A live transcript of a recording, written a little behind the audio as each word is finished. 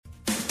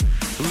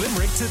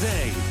Limerick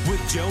Today with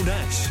Joe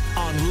Nash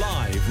on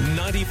Live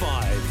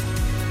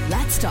 95.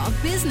 Let's talk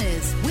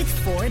business with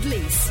Ford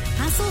Lease.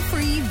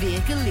 Hassle-free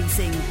vehicle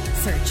leasing.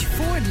 Search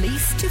Ford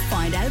Lease to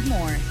find out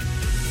more.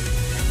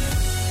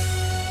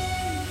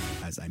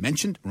 As I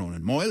mentioned,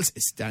 Ronan Moyles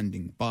is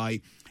standing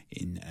by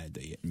in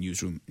the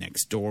newsroom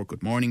next door.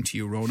 Good morning to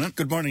you, Ronan.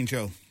 Good morning,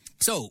 Joe.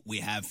 So we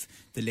have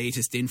the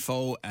latest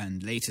info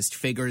and latest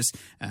figures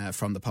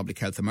from the Public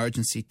Health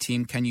Emergency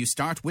Team. Can you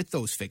start with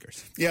those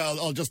figures? Yeah,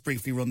 I'll just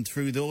briefly run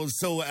through those.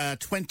 So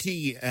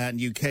 20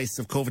 new cases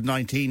of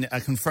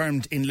COVID-19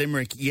 confirmed in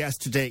Limerick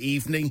yesterday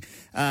evening.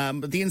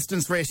 The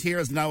incidence rate here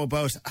is now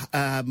about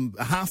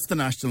half the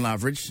national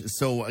average.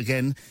 So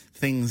again,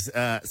 things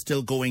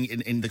still going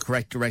in the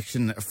correct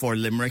direction for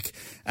Limerick.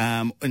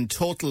 In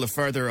total, a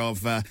further of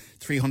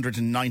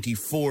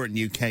 394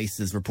 new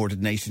cases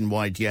reported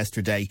nationwide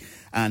yesterday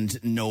and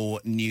no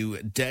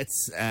new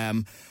deaths.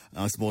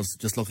 I suppose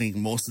just looking at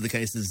most of the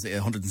cases,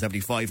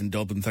 175 in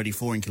Dublin,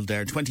 34 in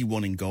Kildare,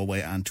 21 in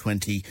Galway and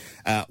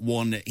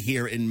 21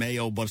 here in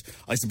Mayo. But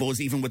I suppose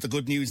even with the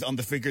good news on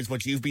the figures,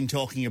 what you've been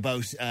talking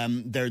about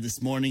there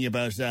this morning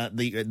about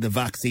the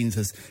vaccines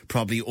has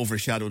probably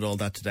overshadowed all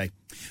that today.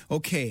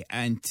 OK,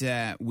 and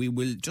we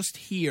will just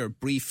hear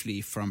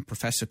briefly from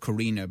Professor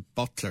Corina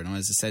Butler. Now,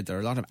 as I said, there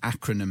are a lot of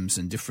acronyms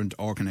and different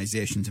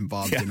organisations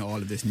involved in all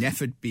of this,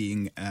 NPHET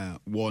being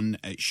one.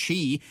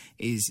 She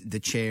is the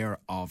chair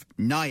of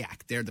NIAC.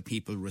 They're the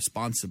people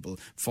responsible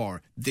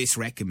for this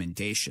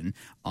recommendation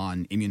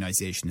on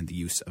immunisation and the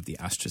use of the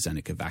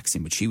AstraZeneca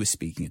vaccine, which she was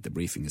speaking at the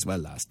briefing as well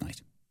last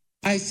night.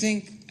 I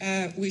think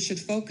we should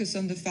focus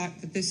on the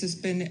fact that this has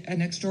been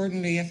an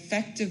extraordinarily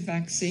effective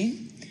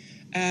vaccine.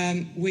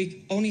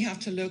 We only have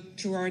to look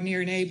to our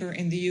near neighbour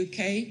in the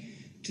UK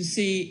to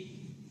see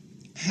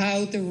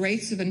how the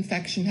rates of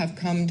infection have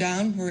come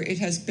down, where it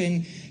has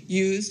been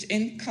used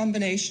in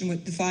combination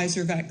with the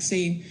Pfizer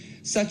vaccine,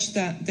 such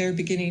that they're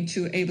beginning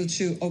to able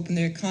to open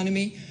their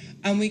economy.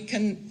 And we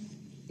can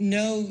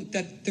know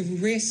that the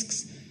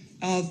risks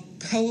of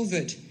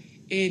COVID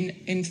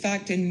in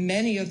fact, in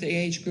many of the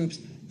age groups,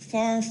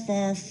 far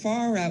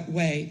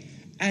outweigh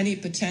any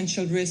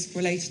potential risk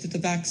related to the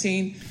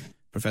vaccine.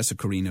 Professor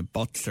Corina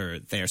Butler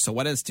there. So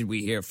what else did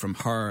we hear from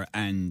her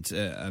and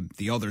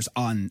the others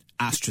on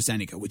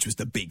AstraZeneca, which was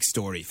the big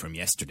story from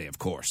yesterday, of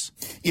course?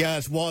 Yeah,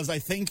 it was. I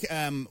think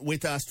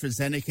with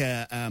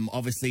AstraZeneca,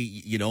 obviously,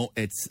 you know,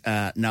 it's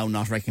now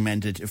not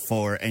recommended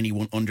for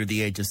anyone under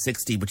the age of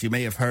 60. But you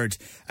may have heard,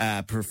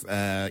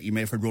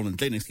 Roland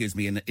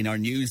Glynn, in our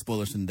news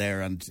bulletin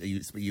there, and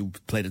you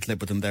played a clip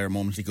with him there a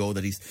moment ago,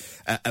 that he's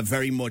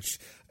very much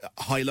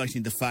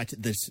highlighting the fact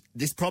that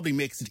this probably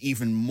makes it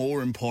even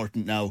more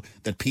important now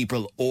that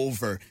people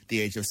over the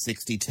age of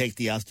 60 take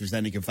the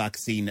AstraZeneca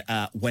vaccine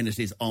when it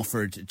is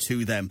offered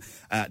to them,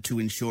 to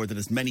ensure that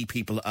as many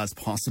people as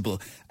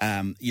possible,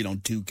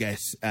 do get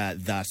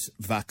that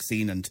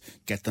vaccine and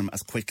get them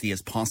as quickly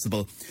as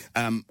possible.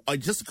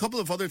 Just a couple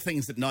of other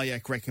things that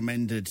NIAC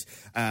recommended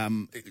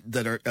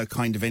that are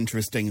kind of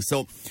interesting.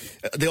 So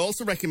they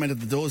also recommended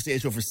that those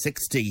aged over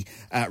 60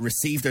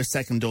 receive their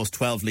second dose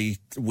 12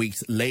 weeks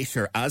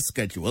later as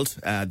scheduled.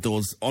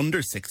 Those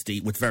under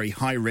 60 with very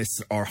high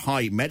risks or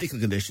high medical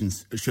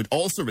conditions should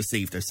also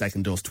receive their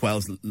second dose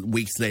 12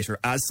 weeks later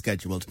as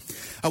scheduled.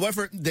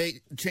 However,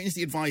 they changed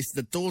the advice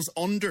that those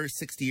under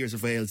 60 years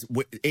of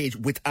age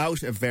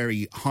without a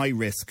very high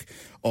risk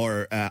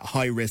or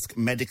high risk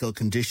medical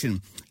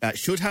condition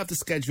should have the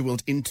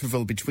scheduled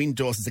interval between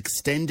doses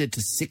extended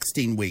to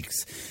 16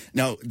 weeks.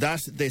 Now,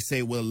 that, they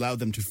say, will allow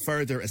them to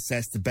further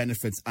assess the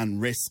benefits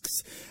and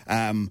risks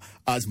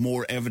as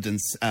more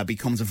evidence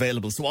becomes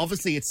available. So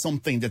obviously it's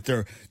something that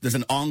there's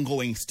an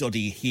ongoing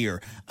study here,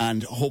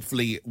 and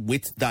hopefully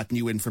with that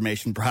new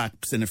information,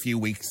 perhaps in a few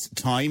weeks'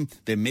 time,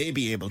 they may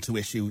be able to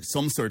issue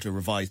some sort of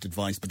revised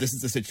advice. But this is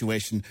the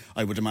situation,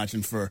 I would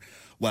imagine, for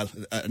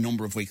a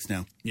number of weeks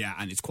now. Yeah,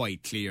 and it's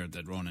quite clear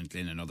that Ronan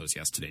Glynn and others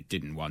yesterday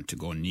didn't want to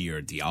go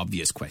near the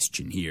obvious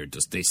question here.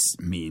 Does this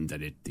mean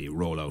that the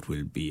rollout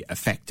will be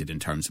affected in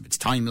terms of its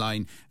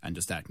timeline? And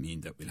does that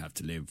mean that we'll have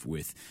to live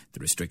with the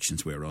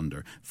restrictions we're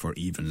under for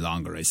even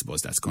longer? I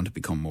suppose that's going to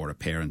become more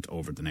apparent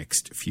over the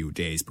next few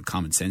days. But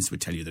common sense would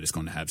tell you that it's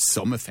going to have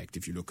some effect.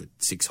 If you look at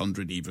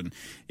 600 even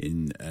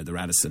in the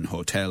Radisson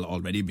Hotel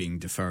already being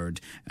deferred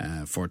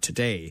for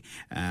today.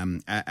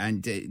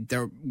 And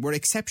there were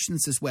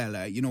exceptions as well.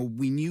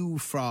 We knew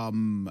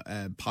from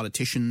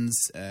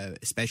politicians,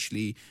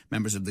 especially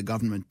members of the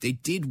government, they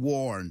did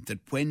warn that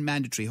when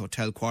mandatory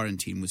hotel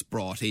quarantine was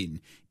brought in,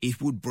 it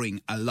would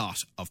bring a lot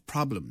of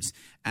problems.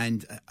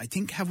 And I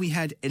think, have we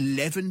had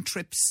 11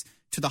 trips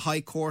to the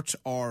High Court,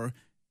 or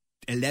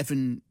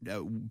 11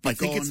 I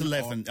think it's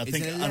 11. I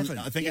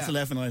think it's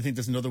 11, and I think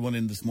there's another one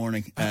in this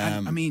morning.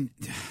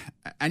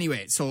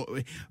 Anyway,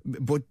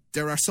 but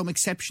there are some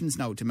exceptions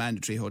now to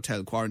mandatory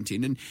hotel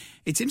quarantine, and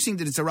it's interesting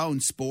that it's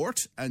around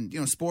sport, and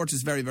sport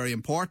is very, very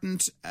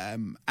important,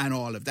 and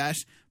all of that.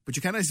 But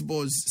you can, I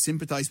suppose,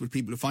 sympathise with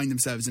people who find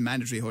themselves in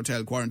mandatory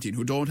hotel quarantine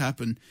who don't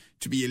happen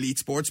to be elite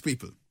sports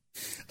people.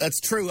 That's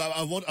true.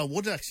 I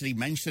would actually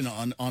mention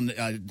on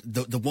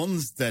the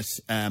ones that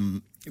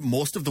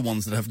most of the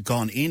ones that have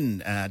gone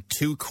in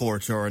to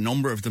court, or a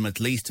number of them at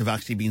least, have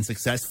actually been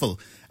successful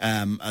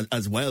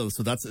as well.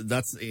 So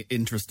that's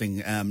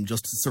interesting,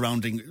 just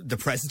surrounding the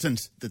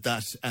precedent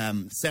that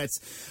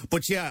sets.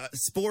 But yeah,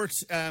 sport.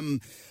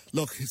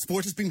 Look,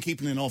 sport has been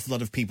keeping an awful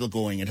lot of people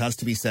going. It has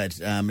to be said.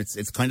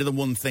 It's kind of the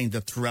one thing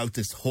that throughout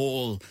this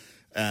whole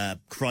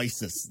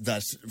crisis,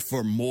 that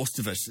for most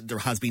of it there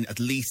has been, at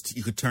least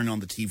you could turn on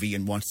the TV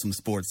and watch some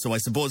sports. So I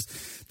suppose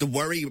the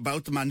worry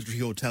about the mandatory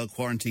hotel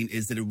quarantine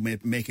is that it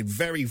would make it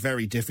very,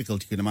 very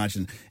difficult, you can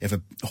imagine, if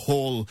a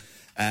whole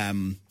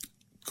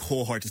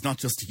cohort, it's not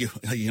just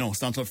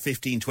it's not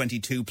 15,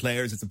 22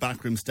 players, it's the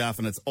backroom staff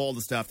and it's all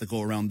the staff that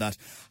go around that,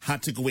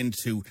 had to go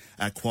into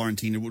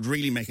quarantine. It would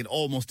really make it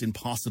almost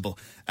impossible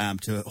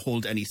to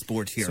hold any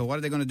sport here. So what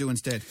are they going to do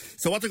instead?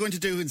 So what they're going to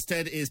do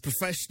instead is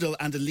professional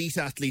and elite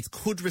athletes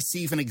could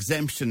receive an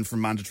exemption from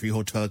mandatory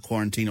hotel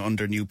quarantine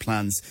under new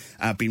plans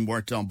being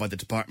worked on by the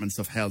Departments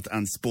of Health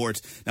and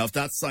Sport. Now, if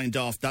that's signed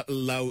off, that'll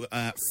allow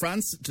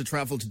France to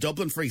travel to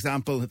Dublin, for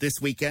example,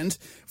 this weekend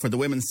for the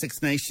Women's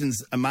Six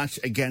Nations match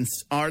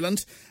against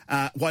Ireland,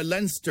 while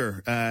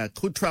Leinster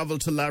could travel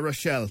to La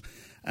Rochelle,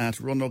 to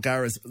Roland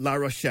O'Gara's La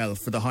Rochelle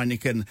for the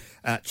Heineken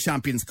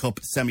Champions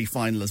Cup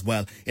semi-final as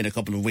well in a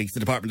couple of weeks.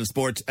 The Department of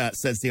Sport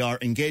says they are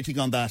engaging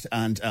on that,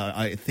 and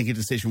I think a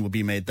decision will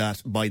be made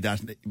by that,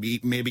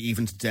 maybe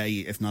even today,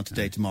 if not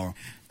today, tomorrow.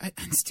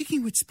 And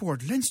sticking with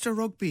sport, Leinster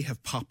Rugby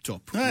have popped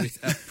up with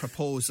a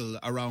proposal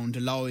around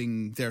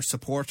allowing their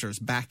supporters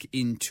back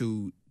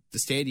into the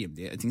stadium.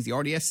 I think it's the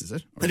RDS, is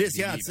it? It is,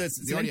 yeah. It's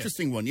an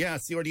interesting one. Yeah,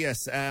 it's the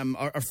RDS.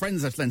 Our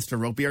friends at Leinster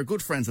Rugby, our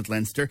good friends at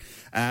Leinster,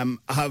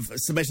 have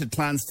submitted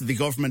plans to the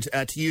government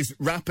to use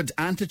rapid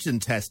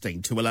antigen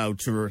testing to allow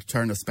to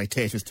return of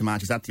spectators to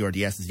matches at the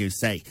RDS, as you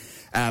say.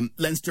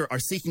 Leinster are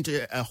seeking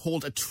to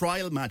hold a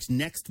trial match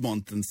next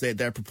month, and say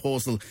their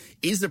proposal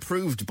is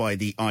approved by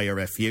the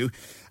IRFU.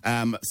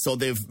 So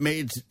they've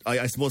made,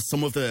 I suppose,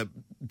 some of the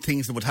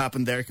things that would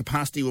happen there.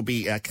 Capacity will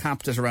be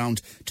capped at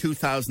around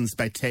 2,000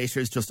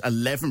 spectators, just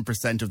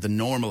 11% of the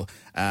normal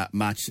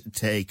match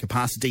day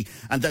capacity.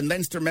 And then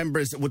Leinster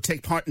members would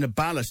take part in a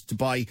ballot to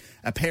buy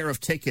a pair of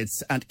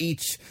tickets, and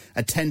each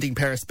attending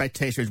pair of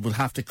spectators would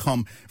have to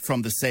come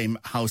from the same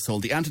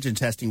household. The antigen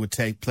testing would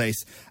take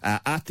place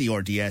at the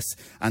RDS,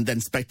 and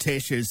then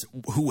spectators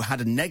who had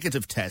a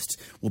negative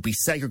test would be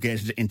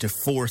segregated into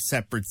 4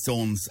 separate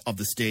zones of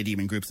the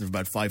stadium in groups of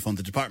about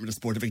 500. Department of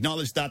Sport have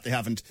acknowledged that. They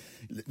haven't,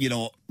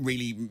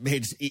 really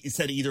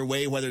said either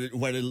way whether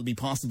it'll be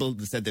possible.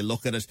 They said they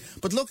look at it.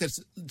 But look,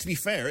 to be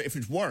fair, if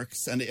it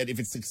works and if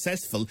it's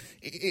successful,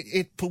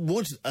 it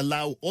would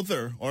allow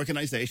other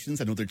organisations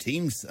and other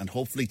teams, and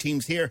hopefully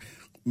teams here,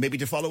 maybe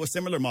to follow a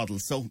similar model.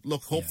 So,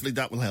 look, hopefully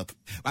that will help.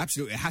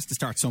 Absolutely. It has to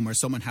start somewhere.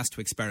 Someone has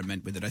to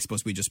experiment with it. I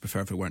suppose we just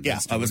prefer if it weren't. Yeah,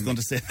 Leinster, I was going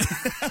to say.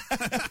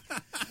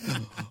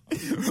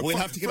 We'll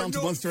have to get on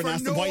to Munster and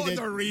ask them why they...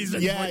 For no other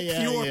reason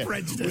pure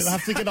prejudice. We'll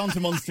have to get on to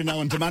Munster now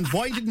and demand,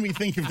 why didn't we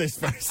think of this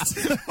first?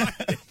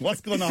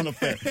 What's going on up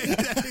there?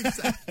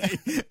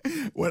 Exactly.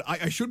 Well,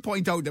 I should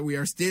point out that we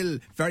are still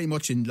very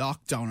much in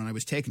lockdown, and I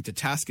was taken to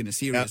task in a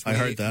serious way I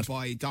heard that.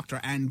 by Dr.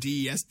 Anne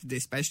D yesterday,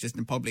 specialist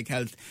in public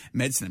health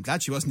medicine. I'm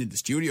glad she wasn't in the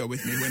studio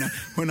with me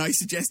when I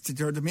suggested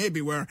to her that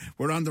maybe we're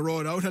on the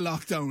road out of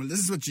lockdown. Well, this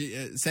is what she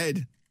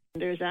said.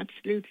 There's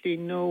absolutely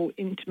no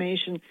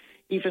intimation,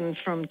 even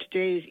from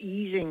today's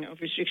easing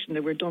of restriction,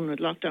 that we're done with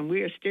lockdown.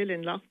 We are still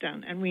in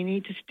lockdown, and we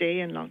need to stay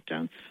in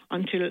lockdown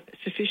until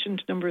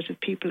sufficient numbers of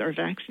people are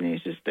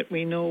vaccinated that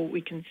we know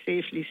we can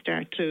safely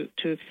start to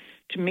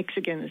mix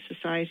again as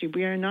society.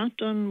 We are not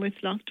done with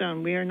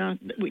lockdown.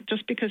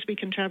 Just because we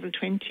can travel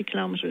 20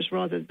 kilometres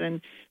rather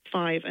than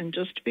 5, and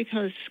just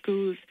because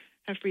schools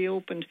have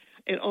reopened,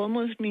 it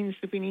almost means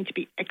that we need to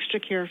be extra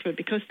careful,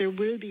 because there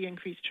will be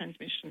increased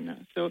transmission now.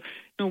 So,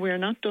 no, we're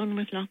not done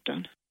with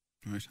lockdown.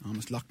 Right, I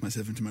almost locked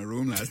myself into my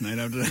room last night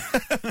after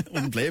that.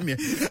 Wouldn't blame you.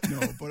 No,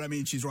 but I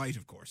mean, she's right,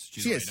 of course.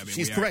 She is. Right. I mean,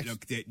 she's correct.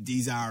 Look,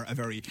 these are a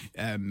very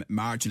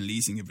marginal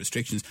easing of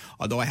restrictions.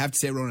 Although I have to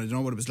say, Ronan, I don't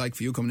know what it was like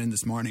for you coming in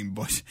this morning,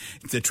 but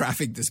the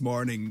traffic this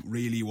morning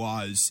really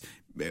was...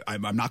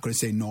 I'm not going to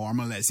say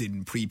normal as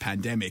in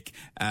pre-pandemic,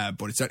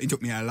 but it certainly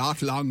took me a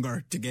lot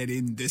longer to get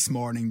in this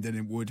morning than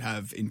it would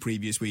have in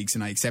previous weeks,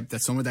 and I accept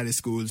that some of that is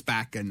schools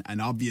back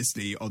and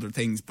obviously other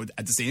things, but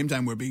at the same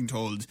time we're being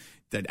told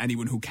that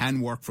anyone who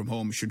can work from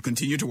home should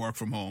continue to work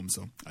from home,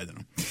 so I don't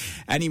know.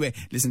 Anyway,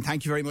 listen,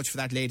 thank you very much for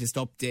that latest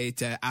update.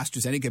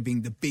 AstraZeneca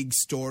being the big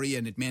story,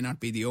 and it may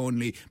not be the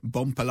only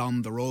bump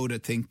along the road. I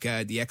think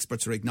the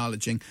experts are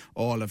acknowledging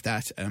all of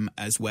that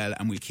as well,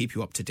 and we'll keep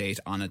you up to date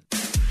on it.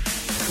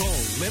 Call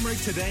Limerick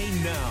today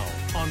now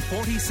on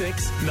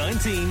 46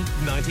 19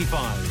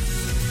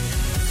 95.